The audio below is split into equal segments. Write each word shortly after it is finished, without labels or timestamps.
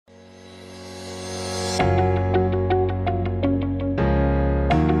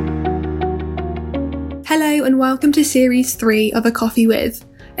Hello and welcome to Series 3 of A Coffee With,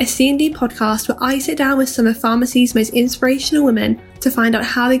 a C&D podcast where I sit down with some of pharmacy's most inspirational women to find out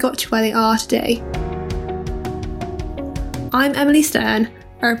how they got to where they are today. I'm Emily Stern,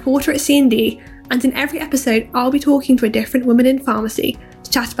 a reporter at C&D, and in every episode I'll be talking to a different woman in pharmacy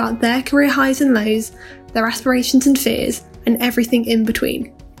to chat about their career highs and lows, their aspirations and fears, and everything in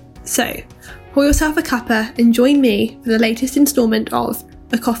between. So, pour yourself a cuppa and join me for the latest instalment of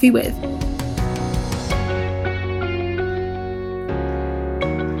A Coffee With.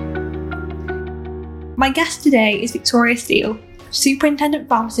 My guest today is Victoria Steele, Superintendent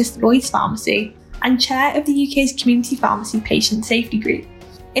Pharmacist at Lloyds Pharmacy and Chair of the UK's Community Pharmacy Patient Safety Group.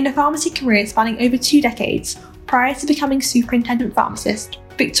 In a pharmacy career spanning over 2 decades, prior to becoming Superintendent Pharmacist,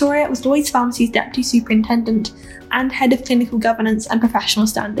 Victoria was Lloyds Pharmacy's Deputy Superintendent and Head of Clinical Governance and Professional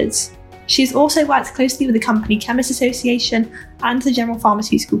Standards. She has also worked closely with the Company Chemists Association and the General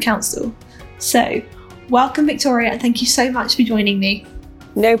Pharmaceutical Council. So, welcome Victoria and thank you so much for joining me.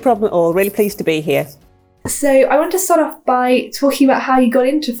 No problem at all, really pleased to be here. So I want to start off by talking about how you got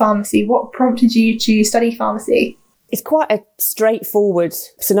into pharmacy. What prompted you to study pharmacy? It's quite a straightforward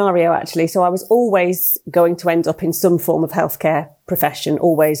scenario, actually. So I was always going to end up in some form of healthcare profession,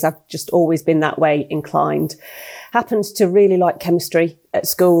 always. I've just always been that way inclined. Happened to really like chemistry at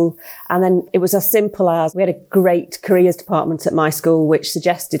school. And then it was as simple as we had a great careers department at my school, which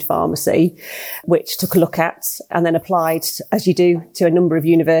suggested pharmacy, which took a look at and then applied, as you do, to a number of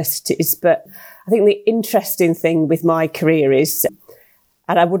universities. But I think the interesting thing with my career is,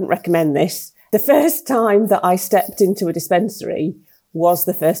 and I wouldn't recommend this, the first time that I stepped into a dispensary was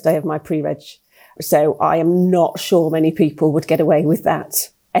the first day of my pre-reg. So I am not sure many people would get away with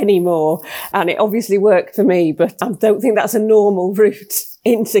that anymore. And it obviously worked for me, but I don't think that's a normal route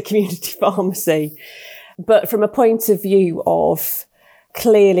into community pharmacy. But from a point of view of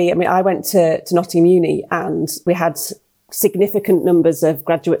clearly, I went to Nottingham Uni and we had significant numbers of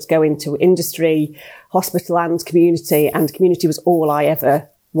graduates go into industry, hospital and community was all I ever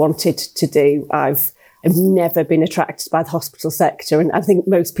wanted to do. I've never been attracted by the hospital sector, and I think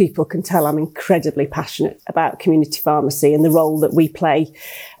most people can tell I'm incredibly passionate about community pharmacy and the role that we play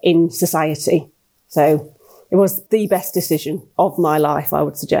in society. So it was the best decision of my life, I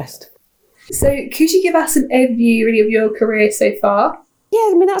would suggest. So could you give us an overview really of your career so far?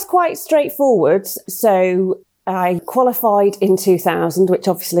 Yeah, that's quite straightforward. So I qualified in 2000, which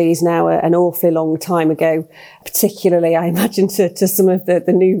obviously is now an awfully long time ago, particularly, I imagine, to some of the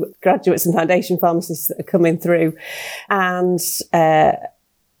new graduates and foundation pharmacists that are coming through, and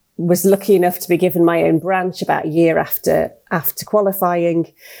was lucky enough to be given my own branch about a year after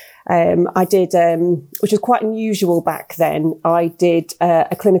qualifying. I did, which was quite unusual back then, I did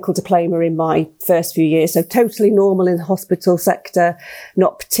a clinical diploma in my first few years. So totally normal in the hospital sector,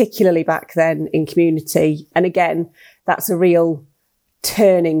 not particularly back then in community. And again, that's a real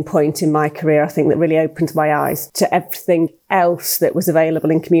turning point in my career, I think, that really opened my eyes to everything else that was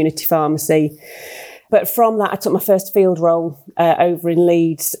available in community pharmacy. But from that, I took my first field role over in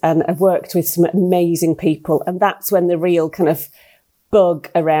Leeds and I've worked with some amazing people. And that's when the real kind of bug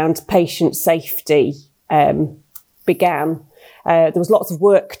around patient safety began. There was lots of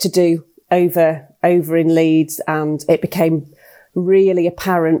work to do over in Leeds, and it became really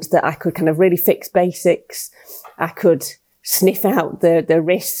apparent that I could kind of really fix basics. I could sniff out the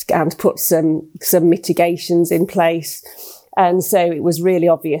risk and put some mitigations in place. And so it was really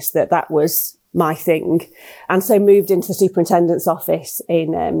obvious that was my thing. And so moved into the superintendent's office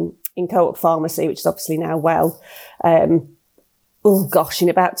in Co-op Pharmacy, which is obviously now in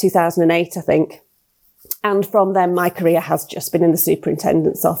about 2008, I think. And from then, my career has just been in the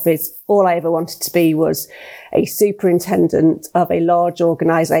superintendent's office. All I ever wanted to be was a superintendent of a large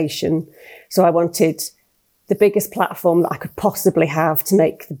organisation. So I wanted the biggest platform that I could possibly have to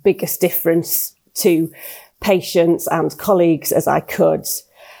make the biggest difference to patients and colleagues as I could.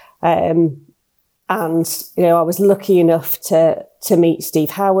 And, I was lucky enough to meet Steve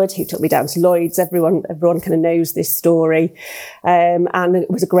Howard, who took me down to Lloyds. Everyone kind of knows this story. And it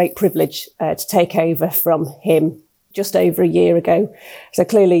was a great privilege to take over from him just over a year ago. So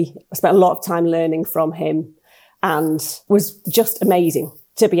clearly I spent a lot of time learning from him and was just amazing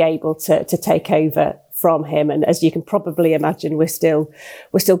to be able to take over from him. And as you can probably imagine, we're still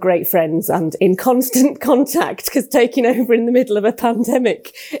great friends and in constant contact, because taking over in the middle of a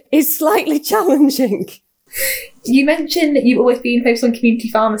pandemic is slightly challenging. You mentioned that you've always been focused on community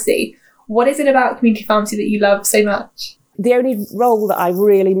pharmacy. What is it about community pharmacy that you love so much? The only role that I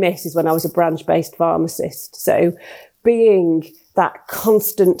really miss is when I was a branch-based pharmacist. So being that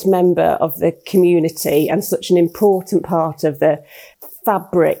constant member of the community and such an important part of the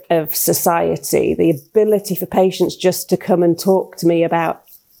fabric of society, the ability for patients just to come and talk to me about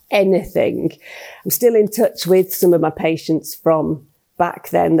anything. I'm still in touch with some of my patients from back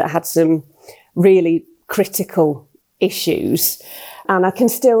then that had some really critical issues. And I can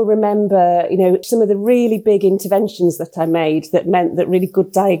still remember, some of the really big interventions that I made that meant that really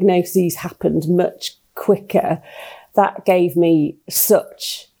good diagnoses happened much quicker. That gave me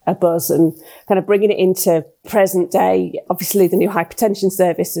such a buzz, and kind of bringing it into present day. Obviously, the new hypertension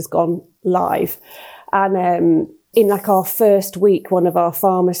service has gone live. And in like our first week, one of our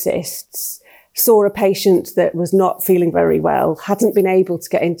pharmacists saw a patient that was not feeling very well, hadn't been able to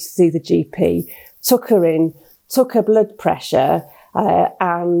get in to see the GP, took her in, took her blood pressure,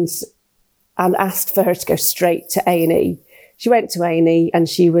 and asked for her to go straight to A&E. She went to A&E and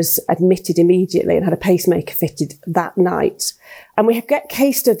she was admitted immediately and had a pacemaker fitted that night. And we get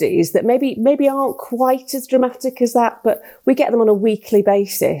case studies that maybe aren't quite as dramatic as that, but we get them on a weekly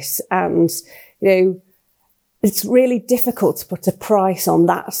basis. And, it's really difficult to put a price on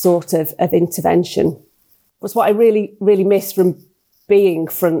that sort of intervention. That's what I really, really miss from being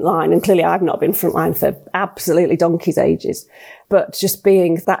frontline. And clearly I've not been frontline for absolutely donkey's ages, but just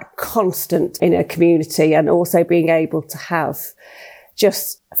being that constant in a community and also being able to have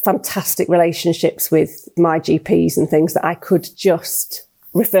just fantastic relationships with my GPs and things that I could just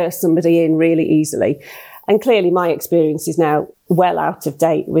refer somebody in really easily. And clearly my experience is now well out of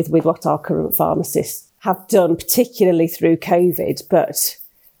date with what our current pharmacists have done, particularly through COVID, but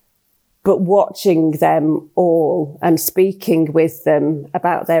watching them all and speaking with them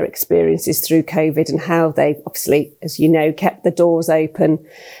about their experiences through COVID and how they obviously, as you know, kept the doors open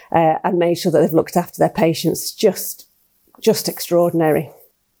and made sure that they've looked after their patients, just extraordinary.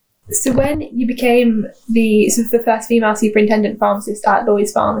 So when you became the first female superintendent pharmacist at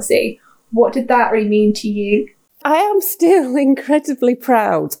Lloyds Pharmacy, what did that really mean to you? I am still incredibly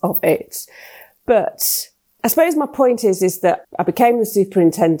proud of it, but I suppose my point is that I became the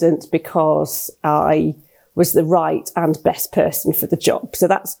superintendent because I was the right and best person for the job. So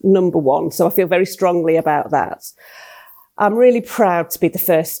that's number one. So I feel very strongly about that. I'm really proud to be the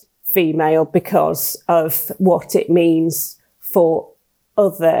first female because of what it means for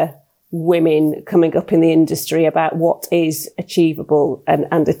other women coming up in the industry about what is achievable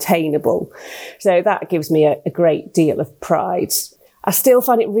and attainable. So that gives me a great deal of pride. I still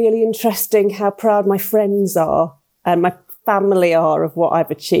find it really interesting how proud my friends are and my family are of what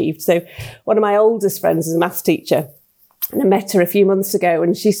I've achieved. So one of my oldest friends is a maths teacher, and I met her a few months ago,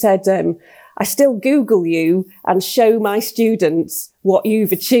 and she said, I still Google you and show my students what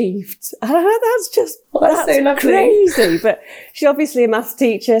you've achieved. That's so lovely. Crazy. But she's obviously a maths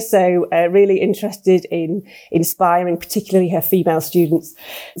teacher, so really interested in inspiring, particularly her female students.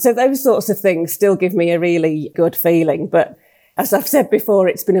 So those sorts of things still give me a really good feeling. But as I've said before,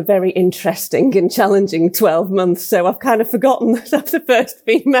 it's been a very interesting and challenging 12 months. So I've kind of forgotten that I'm the first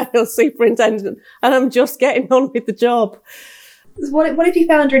female superintendent and I'm just getting on with the job. What have you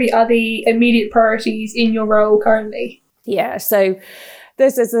found really are the immediate priorities in your role currently? Yeah, so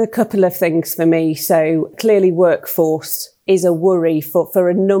there's a couple of things for me. So clearly workforce is a worry for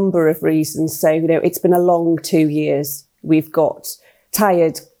a number of reasons. So, it's been a long 2 years. We've got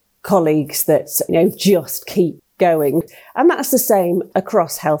tired colleagues that, just keep going. And that's the same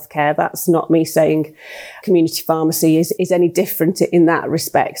across healthcare. That's not me saying community pharmacy is any different in that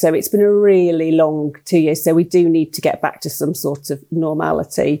respect. So it's been a really long 2 years. So we do need to get back to some sort of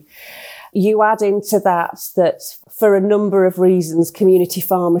normality. You add into that for a number of reasons, community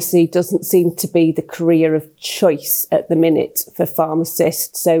pharmacy doesn't seem to be the career of choice at the minute for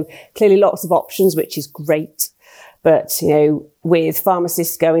pharmacists. So clearly lots of options, which is great. But, with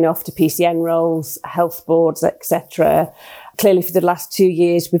pharmacists going off to PCN roles, health boards, etc., clearly for the last 2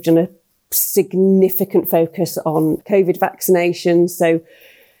 years, we've done a significant focus on COVID vaccinations. So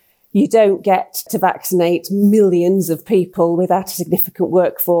you don't get to vaccinate millions of people without a significant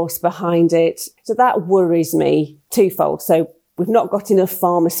workforce behind it. So that worries me twofold. So we've not got enough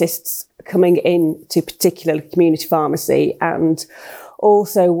pharmacists coming in to particularly community pharmacy. And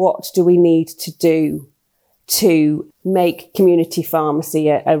also, what do we need to do to make community pharmacy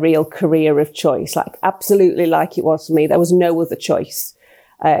a real career of choice? Absolutely like it was for me. There was no other choice.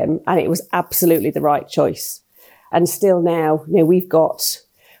 And it was absolutely the right choice. And still now, we've got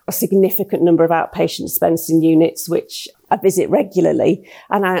a significant number of outpatient dispensing units, which I visit regularly.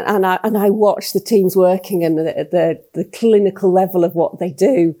 And I watch the teams working and the clinical level of what they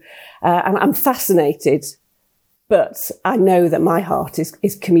do. And I'm fascinated. But I know that my heart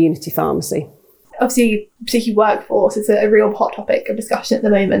is community pharmacy. Obviously, particularly workforce is a real hot topic of discussion at the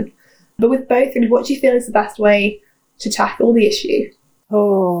moment. But with both, what do you feel is the best way to tackle the issue?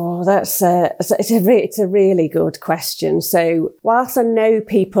 Oh, it's a really good question. So whilst I know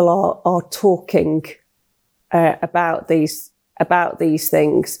people are talking about these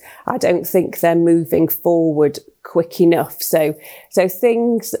things, I don't think they're moving forward quick enough. So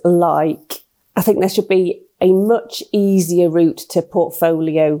things like, I think there should be a much easier route to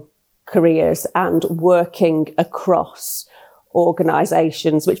portfolio careers and working across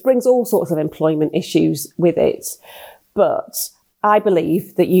organisations, which brings all sorts of employment issues with it. But I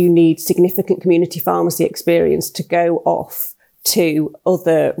believe that you need significant community pharmacy experience to go off to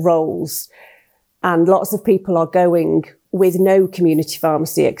other roles. And lots of people are going with no community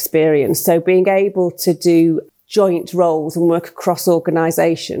pharmacy experience. So being able to do joint roles and work across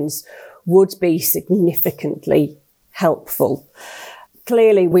organisations would be significantly helpful.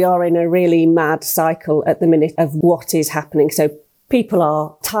 Clearly, we are in a really mad cycle at the minute of what is happening. So people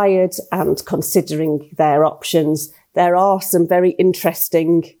are tired and considering their options. There are some very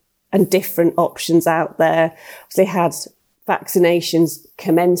interesting and different options out there. They had vaccinations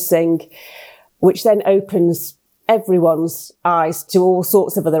commencing, which then opens everyone's eyes to all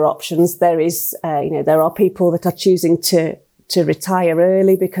sorts of other options. There is, there are people that are choosing to retire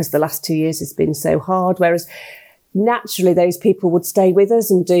early because the last 2 years has been so hard, whereas naturally those people would stay with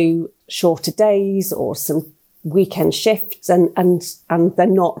us and do shorter days or some weekend shifts, and they're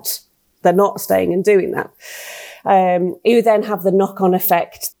not staying and doing that. You then have the knock-on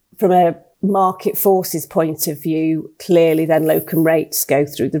effect from a market forces point of view. Clearly then locum rates go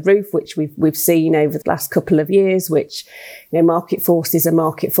through the roof, which we've seen over the last couple of years, which, market forces are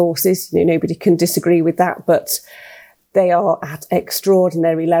market forces. Nobody can disagree with that, but they are at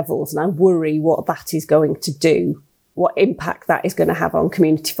extraordinary levels. And I worry what that is going to do, what impact that is going to have on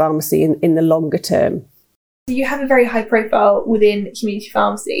community pharmacy in the longer term. You have a very high profile within community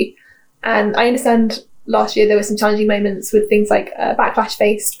pharmacy. And I understand last year there were some challenging moments with things like backlash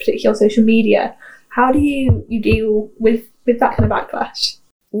faced, particularly on social media. How do you deal with that kind of backlash?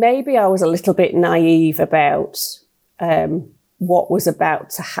 Maybe I was a little bit naive about what was about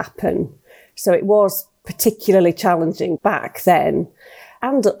to happen. So it was particularly challenging back then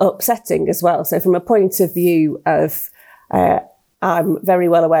and upsetting as well. So from a point of view of, I'm very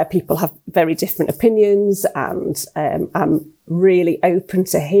well aware people have very different opinions, and I'm really open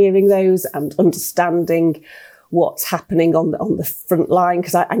to hearing those and understanding what's happening on the front line,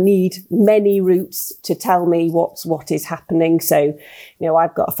 because I need many routes to tell me what is happening. So,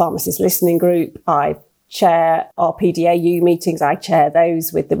 I've got a pharmacist listening group. I chair our PDAU meetings. I chair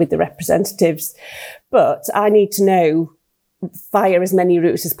those with the representatives, but I need to know via as many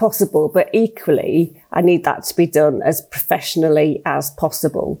routes as possible, but equally I need that to be done as professionally as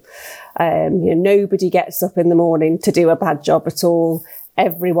possible. Nobody gets up in the morning to do a bad job at all.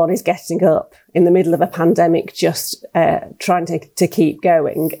 Everyone is getting up in the middle of a pandemic, just trying to keep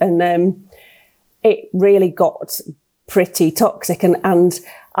going. And it really got pretty toxic. And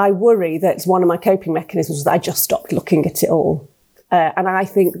I worry that one of my coping mechanisms was that I just stopped looking at it all. And I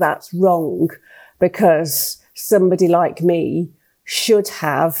think that's wrong, because somebody like me should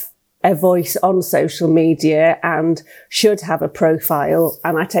have a voice on social media and should have a profile.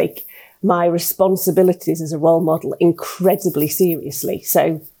 And I take my responsibilities as a role model incredibly seriously.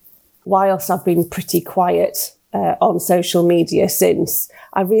 So whilst I've been pretty quiet on social media since,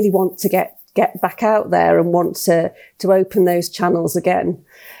 I really want to get back out there and want to open those channels again.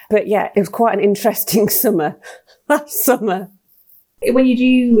 But yeah, it was quite an interesting summer last summer. When you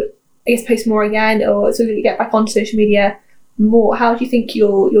do, I guess, post more again, or sort of get back onto social media more, how do you think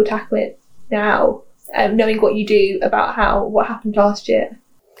you'll tackle it now, knowing what you do about what happened last year?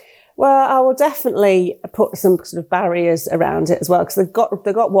 Well, I will definitely put some sort of barriers around it as well, because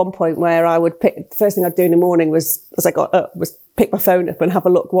they got one point where I would pick, the first thing I'd do in the morning was, as I got up, was pick my phone up and have a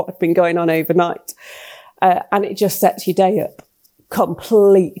look what had been going on overnight. And it just sets your day up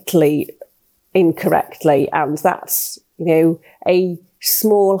completely incorrectly. And that's, a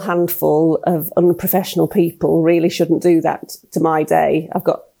small handful of unprofessional people really shouldn't do that to my day. I've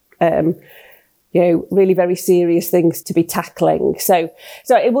got, really very serious things to be tackling. So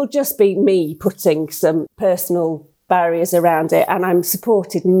it will just be me putting some personal barriers around it. And I'm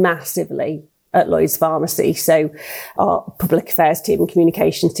supported massively at Lloyds Pharmacy. So our public affairs team and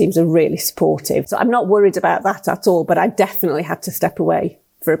communications teams are really supportive. So I'm not worried about that at all, but I definitely had to step away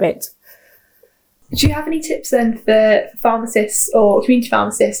for a bit. Do you have any tips then for pharmacists or community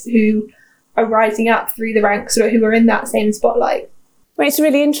pharmacists who are rising up through the ranks, or who are in that same spotlight? Well, it's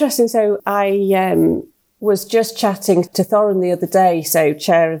really interesting. So I was just chatting to Thorin the other day, so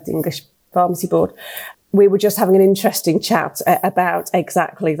chair of the English Pharmacy Board. We were just having an interesting chat about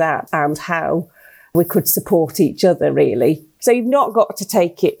exactly that, and how we could support each other, really. So you've not got to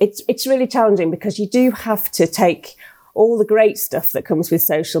take it. It's really challenging because you do have to take all the great stuff that comes with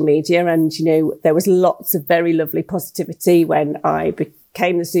social media. And, there was lots of very lovely positivity when I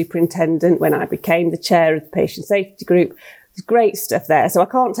became the superintendent, when I became the chair of the patient safety group. There's great stuff there. So I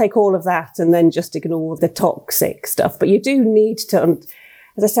can't take all of that and then just ignore the toxic stuff. But you do need to,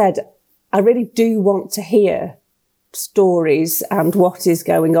 as I said, I really do want to hear stories and what is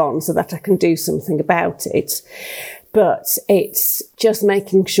going on so that I can do something about it. But it's just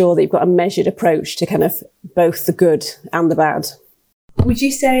making sure that you've got a measured approach to kind of both the good and the bad. Would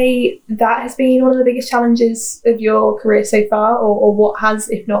you say that has been one of the biggest challenges of your career so far, or what has,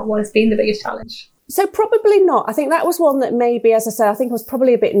 if not what has been the biggest challenge? So probably not. I think that was one that maybe, as I said, I think I was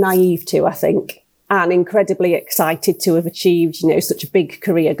probably a bit naive to, and incredibly excited to have achieved, such a big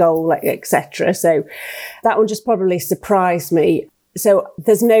career goal, etc. So that one just probably surprised me. So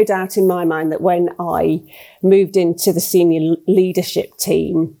there's no doubt in my mind that when I moved into the senior leadership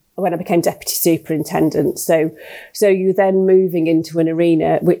team, when I became deputy superintendent, so you're then moving into an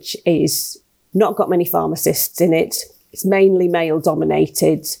arena which is not got many pharmacists in it. It's mainly male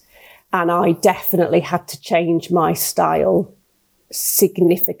dominated. And I definitely had to change my style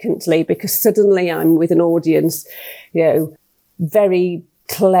significantly because suddenly I'm with an audience, very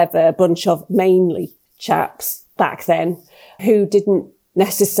clever bunch of mainly chaps back then who didn't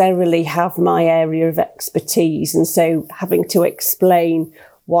necessarily have my area of expertise. And so having to explain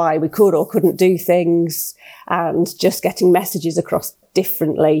why we could or couldn't do things and just getting messages across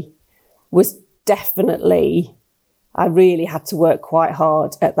differently was definitely, I really had to work quite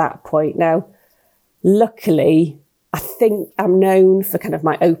hard at that point. Now, luckily, I think I'm known for kind of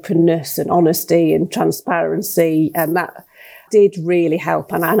my openness and honesty and transparency, and that did really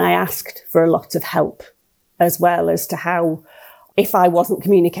help. And I asked for a lot of help as well as to how, if I wasn't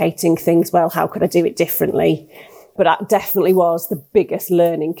communicating things well, how could I do it differently? But that definitely was the biggest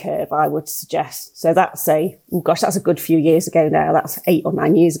learning curve, I would suggest. So that's a good few years ago now. That's 8 or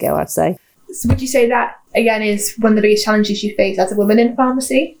 9 years ago, I'd say. So would you say that, again, is one of the biggest challenges you face as a woman in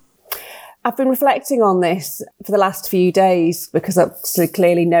pharmacy? I've been reflecting on this for the last few days because obviously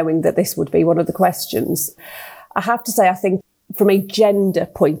clearly knowing that this would be one of the questions. I have to say, I think from a gender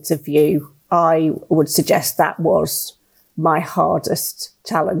point of view, I would suggest that was my hardest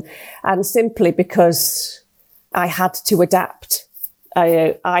challenge. And simply because I had to adapt.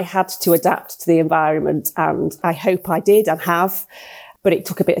 I had to adapt to the environment, and I hope I did and have, but it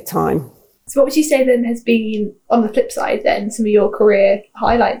took a bit of time. So what would you say then has been, on the flip side then, some of your career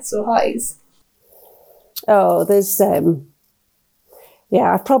highlights or highs? Oh, there's, I've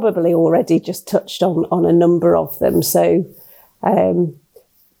probably already just touched on a number of them. So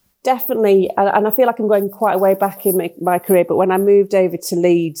definitely, and I feel like I'm going quite a way back in my career, but when I moved over to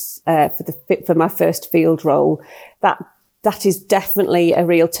Leeds for my first field role, that is definitely a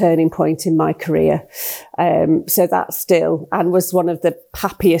real turning point in my career. So that still, and was one of the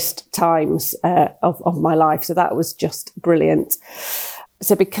happiest times of my life. So that was just brilliant.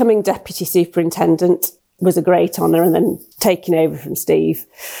 So becoming deputy superintendent was a great honour, and then taking over from Steve.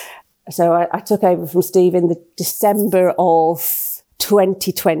 So I took over from Steve in the December of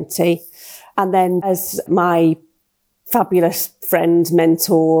 2020. And then as my fabulous friend,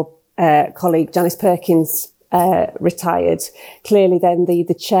 mentor, colleague, Janice Perkins, retired, clearly then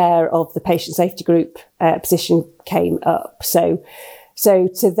the chair of the patient safety group position came up. So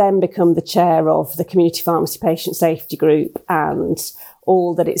to then become the chair of the community pharmacy patient safety group and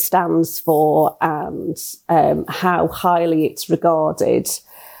all that it stands for and how highly it's regarded,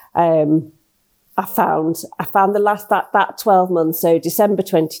 I found that 12 months, so December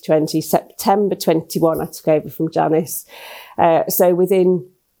 2020, September 21, I took over from Janice. So within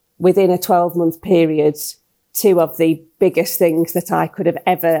a 12-month period, two of the biggest things that I could have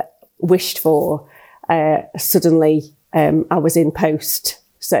ever wished for, suddenly I was in post.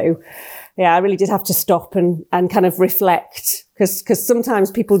 So yeah, I really did have to stop and kind of reflect, because sometimes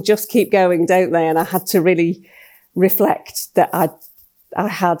people just keep going, don't they? And I had to really reflect that I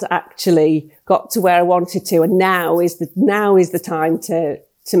had actually got to where I wanted to, and now is the time to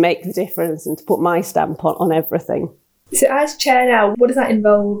make the difference and to put my stamp on everything. So as chair now, what does that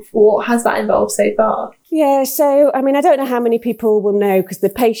involve? What has that involved so far? Yeah, so I mean, I don't know how many people will know, because the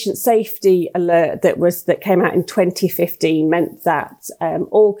patient safety alert that came out in 2015 meant that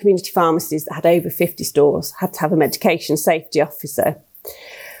all community pharmacies that had over 50 stores had to have a medication safety officer.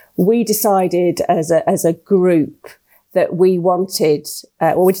 We decided as a group that we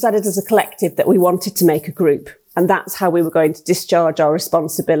decided as a collective that we wanted to make a group. And that's how we were going to discharge our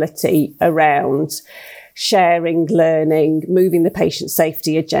responsibility around sharing, learning, moving the patient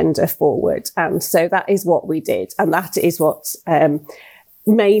safety agenda forward. And so that is what we did. And that is what,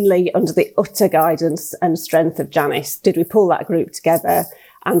 mainly under the utter guidance and strength of Janice, did we pull that group together.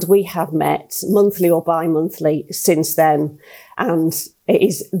 And we have met monthly or bi-monthly since then. And it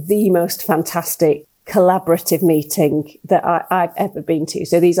is the most fantastic collaborative meeting that I've ever been to.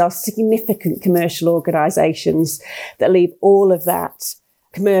 So these are significant commercial organisations that leave all of that,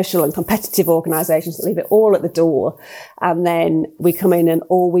 commercial and competitive organisations that leave it all at the door. And then we come in and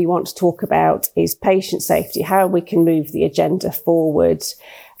all we want to talk about is patient safety, how we can move the agenda forward.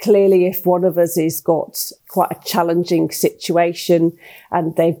 Clearly, if one of us has got quite a challenging situation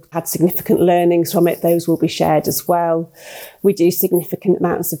and they've had significant learnings from it, those will be shared as well. We do significant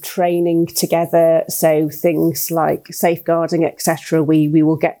amounts of training together. So things like safeguarding, etc. We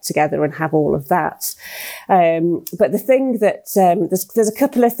will get together and have all of that. But the thing that, there's a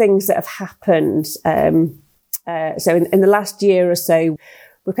couple of things that have happened. So in the last year or so,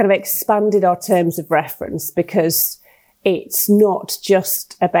 we've kind of expanded our terms of reference because it's not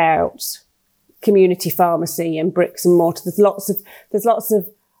just about community pharmacy and bricks and mortar. There's lots of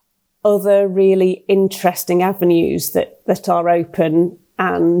other really interesting avenues that are open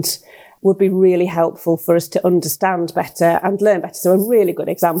and would be really helpful for us to understand better and learn better. So a really good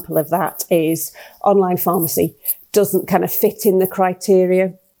example of that is online pharmacy doesn't kind of fit in the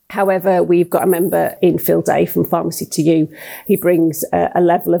criteria. However, we've got a member in Phil Day from Pharmacy to You. He brings a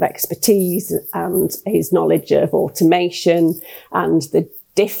level of expertise and his knowledge of automation and the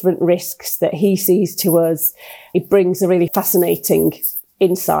different risks that he sees to us. It brings a really fascinating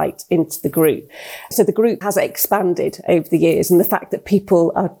insight into the group. So the group has expanded over the years, and the fact that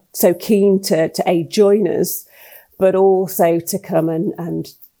people are so keen to join us, but also to come and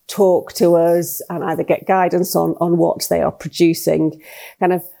talk to us and either get guidance on what they are producing,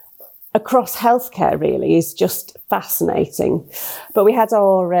 kind of across healthcare really is just fascinating. But we had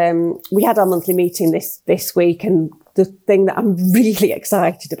our monthly meeting this week, and the thing that I'm really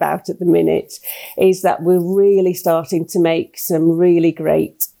excited about at the minute is that we're really starting to make some really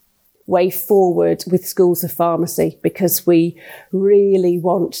great way forward with schools of pharmacy, because we really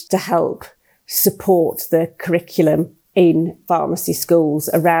want to help support the curriculum in pharmacy schools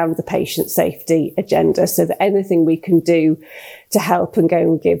around the patient safety agenda, so that anything we can do to help and go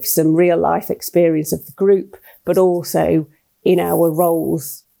and give some real life experience of the group, but also in our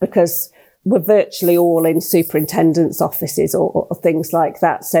roles, because we're virtually all in superintendents' offices or things like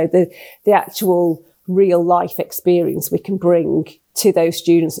that. So the actual real life experience we can bring to those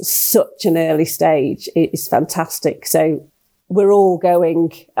students at such an early stage is fantastic. So we're all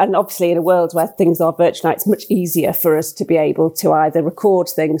going, and obviously in a world where things are virtual, it's much easier for us to be able to either record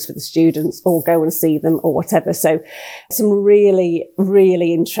things for the students or go and see them or whatever. So some really,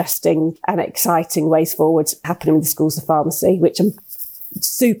 really interesting and exciting ways forward happening with the schools of pharmacy, which I'm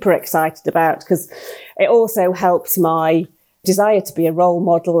super excited about, because it also helps my desire to be a role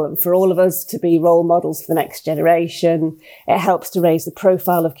model and for all of us to be role models for the next generation. It helps to raise the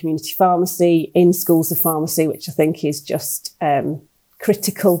profile of community pharmacy in schools of pharmacy, which I think is just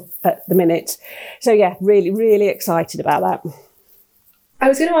critical at the minute. So yeah, really, really excited about that. I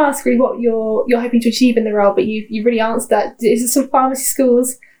was going to ask really what you're hoping to achieve in the role, but you've really answered that. Is it sort of pharmacy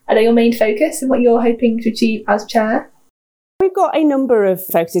schools, are they your main focus and what you're hoping to achieve as chair? We've got a number of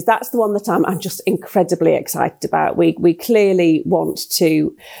focuses. That's the one that I'm just incredibly excited about. We clearly want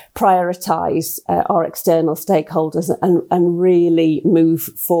to prioritise our external stakeholders and really move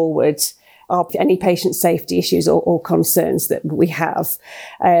forward any patient safety issues or concerns that we have.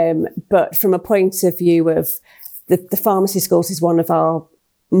 But from a point of view of the pharmacy schools is one of our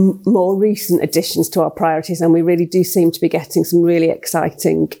more recent additions to our priorities, and we really do seem to be getting some really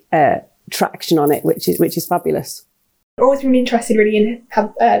exciting traction on it, which is fabulous. I've always been interested really in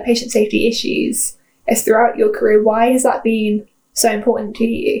patient safety issues as throughout your career. Why has that been so important to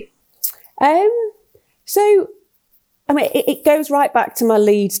you? So, I mean, it goes right back to my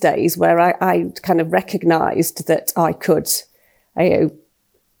Leeds days where I kind of recognised that I could,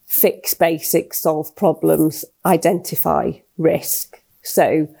 fix basics, solve problems, identify risk.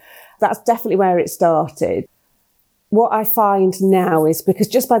 So that's definitely where it started. What I find now is, because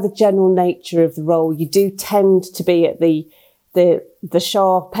just by the general nature of the role, you do tend to be at the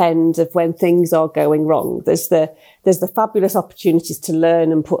sharp end of when things are going wrong. There's the fabulous opportunities to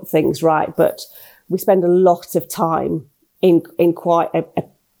learn and put things right, but we spend a lot of time in quite a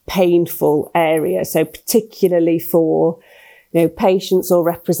painful area. So particularly for patients or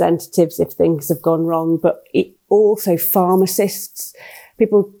representatives if things have gone wrong, but also pharmacists.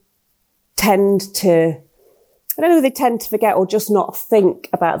 People tend to I don't know, they tend to forget or just not think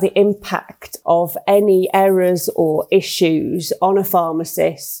about the impact of any errors or issues on a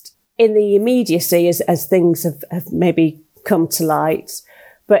pharmacist in the immediacy as things have maybe come to light,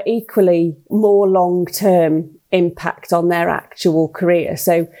 but equally more long-term impact on their actual career.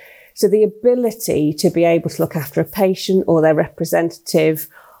 So the ability to be able to look after a patient or their representative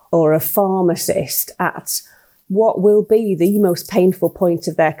or a pharmacist at what will be the most painful point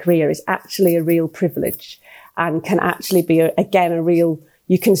of their career is actually a real privilege, and can actually be,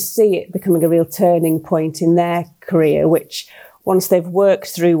 you can see it becoming a real turning point in their career, which once they've worked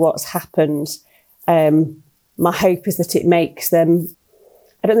through what's happened, my hope is that it makes them,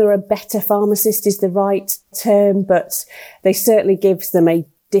 I don't know if a better pharmacist is the right term, but they certainly gives them a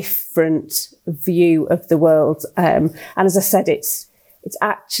different view of the world. And as I said, it's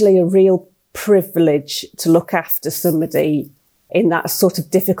actually a real privilege to look after somebody in that sort of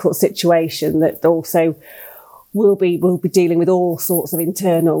difficult situation that also will be dealing with all sorts of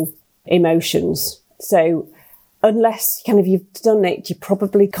internal emotions. So unless you've done it, you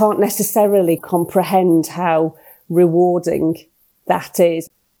probably can't necessarily comprehend how rewarding that is.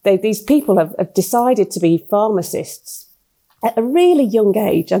 These people have decided to be pharmacists at a really young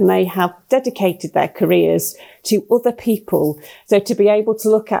age, and they have dedicated their careers to other people. So to be able to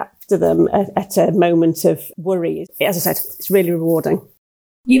look after them at a moment of worry, as I said, it's really rewarding.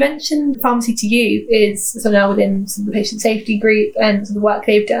 You mentioned Pharmacy to You is sort of now within some of the patient safety group and some of the work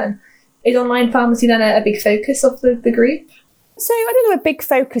they've done. Is online pharmacy then a big focus of the group? So I don't know if big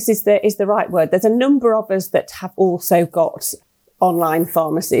focus is the right word. There's a number of us that have also got online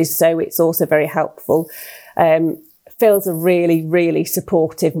pharmacies, so it's also very helpful. Phil's a really, really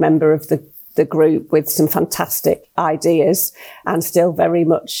supportive member of the group with some fantastic ideas, and still very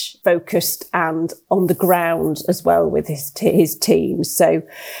much focused and on the ground as well with his team. So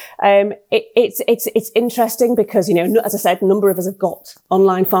it's interesting because, as I said, a number of us have got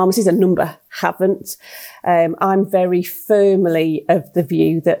online pharmacies, a number haven't. I'm very firmly of the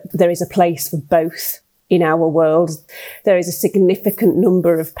view that there is a place for both in our world. There is a significant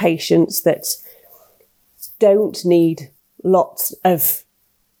number of patients that don't need lots of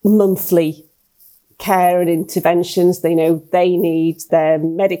monthly care and interventions. They know they need their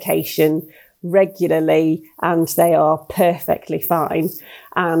medication regularly and they are perfectly fine.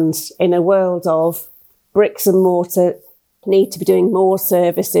 And in a world of bricks and mortar, need to be doing more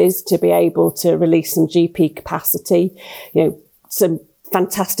services to be able to release some GP capacity, some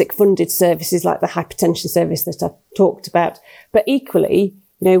fantastic funded services like the hypertension service that I talked about. But equally,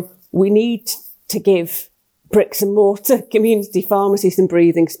 we need to give bricks and mortar community pharmacies some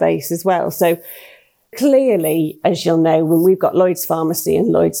breathing space as well. So clearly, as you'll know, when we've got Lloyds Pharmacy and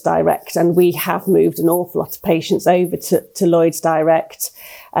Lloyds Direct, and we have moved an awful lot of patients over to Lloyds Direct,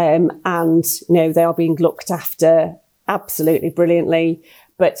 and they are being looked after absolutely brilliantly.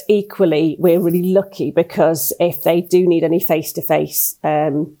 But equally, we're really lucky because if they do need any face-to-face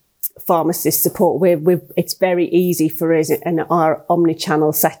pharmacist support, it's very easy for us in our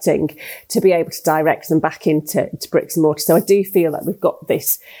omni-channel setting to be able to direct them back into bricks and mortar. So I do feel that we've got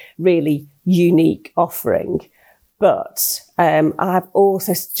this really unique offering. But I've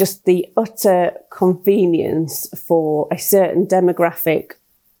also just the utter convenience for a certain demographic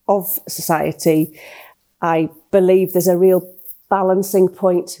of society. I believe there's a real balancing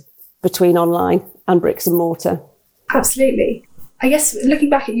point between online and bricks and mortar. Absolutely. I guess looking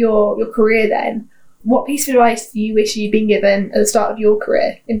back at your career then, what piece of advice do you wish you'd been given at the start of your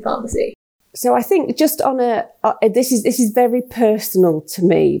career in pharmacy? So I think just on this is very personal to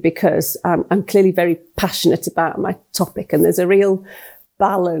me because I'm clearly very passionate about my topic, and there's a real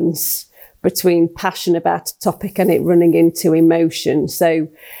balance between passion about a topic and it running into emotion. So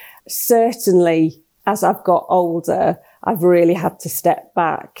certainly as I've got older, I've really had to step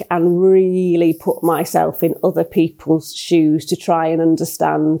back and really put myself in other people's shoes to try and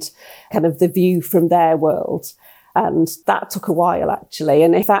understand kind of the view from their world. And that took a while, actually.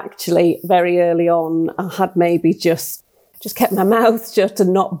 And if actually very early on I had maybe just kept my mouth shut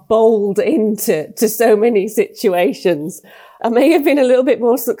and not bowled into so many situations, I may have been a little bit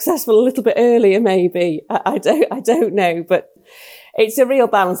more successful a little bit earlier, maybe. I don't know, but it's a real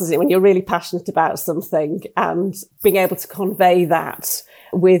balance, isn't it, when you're really passionate about something and being able to convey that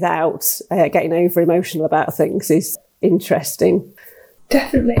without getting over emotional about things is interesting.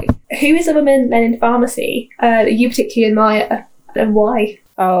 Definitely. Who is a woman then in pharmacy that you particularly admire and why?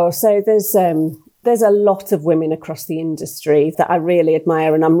 Oh, so there's a lot of women across the industry that I really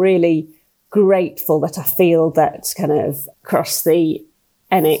admire, and I'm really grateful that I feel that kind of across the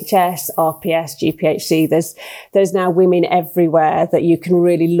NHS, RPS, GPHC. There's now women everywhere that you can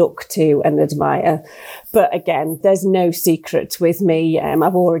really look to and admire. But again, there's no secret with me.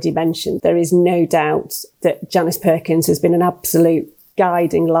 I've already mentioned there is no doubt that Janice Perkins has been an absolute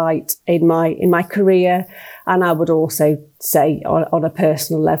guiding light in my career, and I would also say on a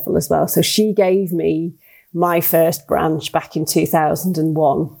personal level as well. So she gave me my first branch back in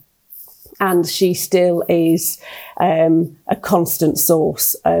 2001. And she still is a constant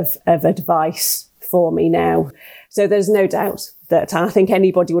source of advice for me now. So there's no doubt that I think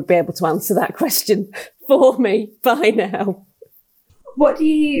anybody would be able to answer that question for me by now. What do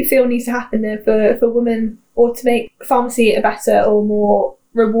you feel needs to happen there for women, or to make pharmacy a better or more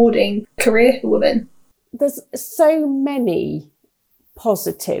rewarding career for women? There's so many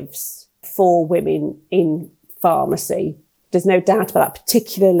positives for women in pharmacy. There's no doubt about that,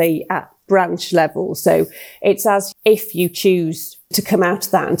 particularly at branch level. So it's as if you choose to come out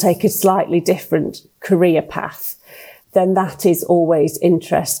of that and take a slightly different career path, then that is always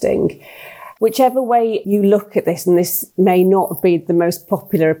interesting. Whichever way you look at this, and this may not be the most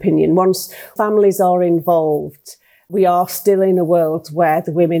popular opinion, once families are involved, we are still in a world where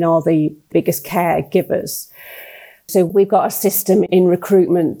the women are the biggest caregivers. So we've got a system in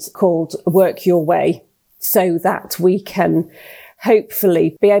recruitment called Work Your Way, so that we can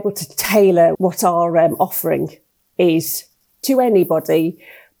hopefully be able to tailor what our offering is to anybody,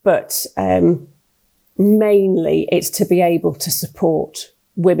 but mainly it's to be able to support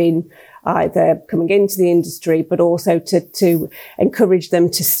women either coming into the industry, but also to encourage them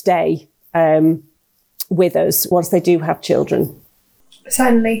to stay with us once they do have children.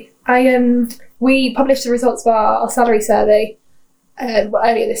 Certainly. We published the results of our salary survey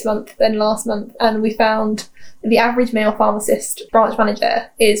earlier this month than last month, and we found the average male pharmacist branch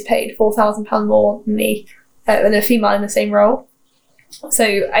manager is paid £4,000 more than a female in the same role. So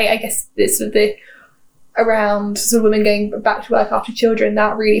I guess this with the around sort of women going back to work after children,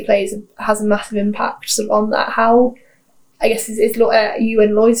 that really has a massive impact sort of on that. How, I guess, is you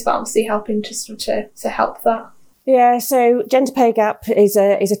and Lloyds Pharmacy helping to help that? Yeah, so gender pay gap is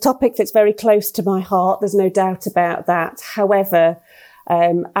a topic that's very close to my heart. There's no doubt about that. However,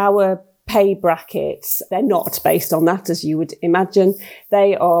 our pay brackets, they're not based on that, as you would imagine.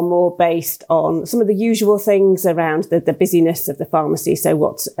 They are more based on some of the usual things around the busyness of the pharmacy. So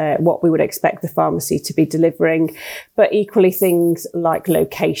what we would expect the pharmacy to be delivering, but equally things like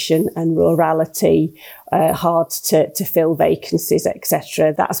location and rurality, hard to fill vacancies,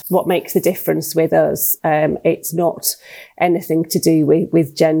 etc. That's what makes the difference with us. It's not anything to do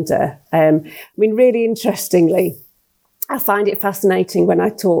with gender. I mean, really interestingly, I find it fascinating when I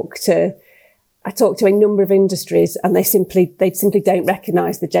talk to a number of industries, and they simply don't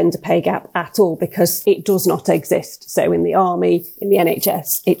recognise the gender pay gap at all, because it does not exist. So in the army, in the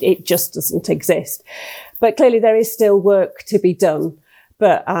NHS, it just doesn't exist. But clearly there is still work to be done.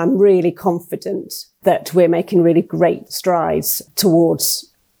 But I'm really confident that we're making really great strides towards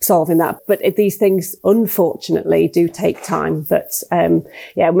solving that. But these things, unfortunately, do take time. But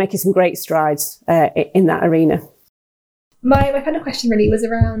we're making some great strides in that arena. My final question really was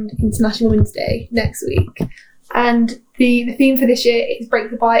around International Women's Day next week, and the theme for this year is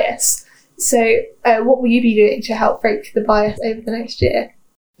Break the Bias. So what will you be doing to help break the bias over the next year?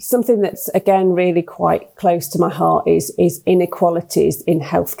 Something that's, again, really quite close to my heart is inequalities in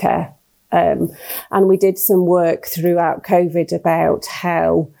healthcare. And we did some work throughout COVID about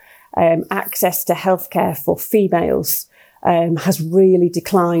how access to healthcare for females has really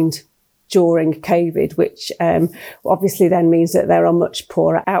declined during COVID, which obviously then means that there are much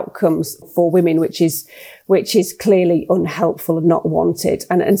poorer outcomes for women, which is clearly unhelpful and not wanted.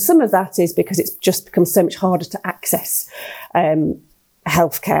 And some of that is because it's just become so much harder to access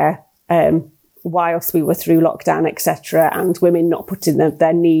healthcare whilst we were through lockdown, etc., and women not putting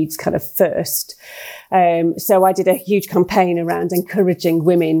their needs kind of first. So I did a huge campaign around encouraging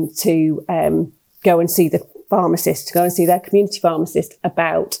women to go and see the pharmacist, go and see their community pharmacist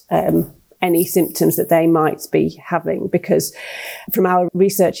about any symptoms that they might be having, because from our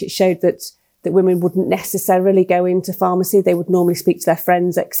research it showed that women wouldn't necessarily go into pharmacy. They would normally speak to their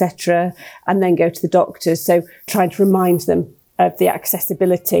friends, etc., and then go to the doctors. So trying to remind them of the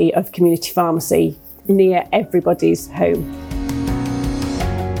accessibility of community pharmacy near everybody's home.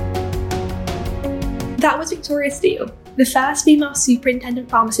 That was Victoria Steele, the first female superintendent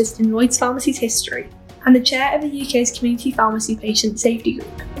pharmacist in Lloyds Pharmacy's history, and the chair of the UK's Community Pharmacy Patient Safety Group.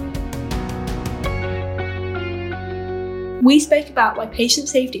 We spoke about why patient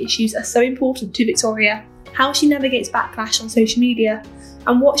safety issues are so important to Victoria, how she navigates backlash on social media,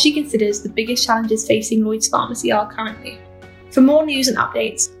 and what she considers the biggest challenges facing Lloyds Pharmacy are currently. For more news and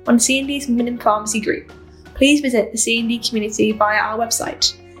updates on C&D's Women in Pharmacy Group, please visit the C&D community via our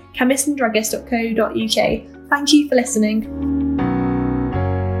website, chemistsanddruggist.co.uk. Thank you for listening.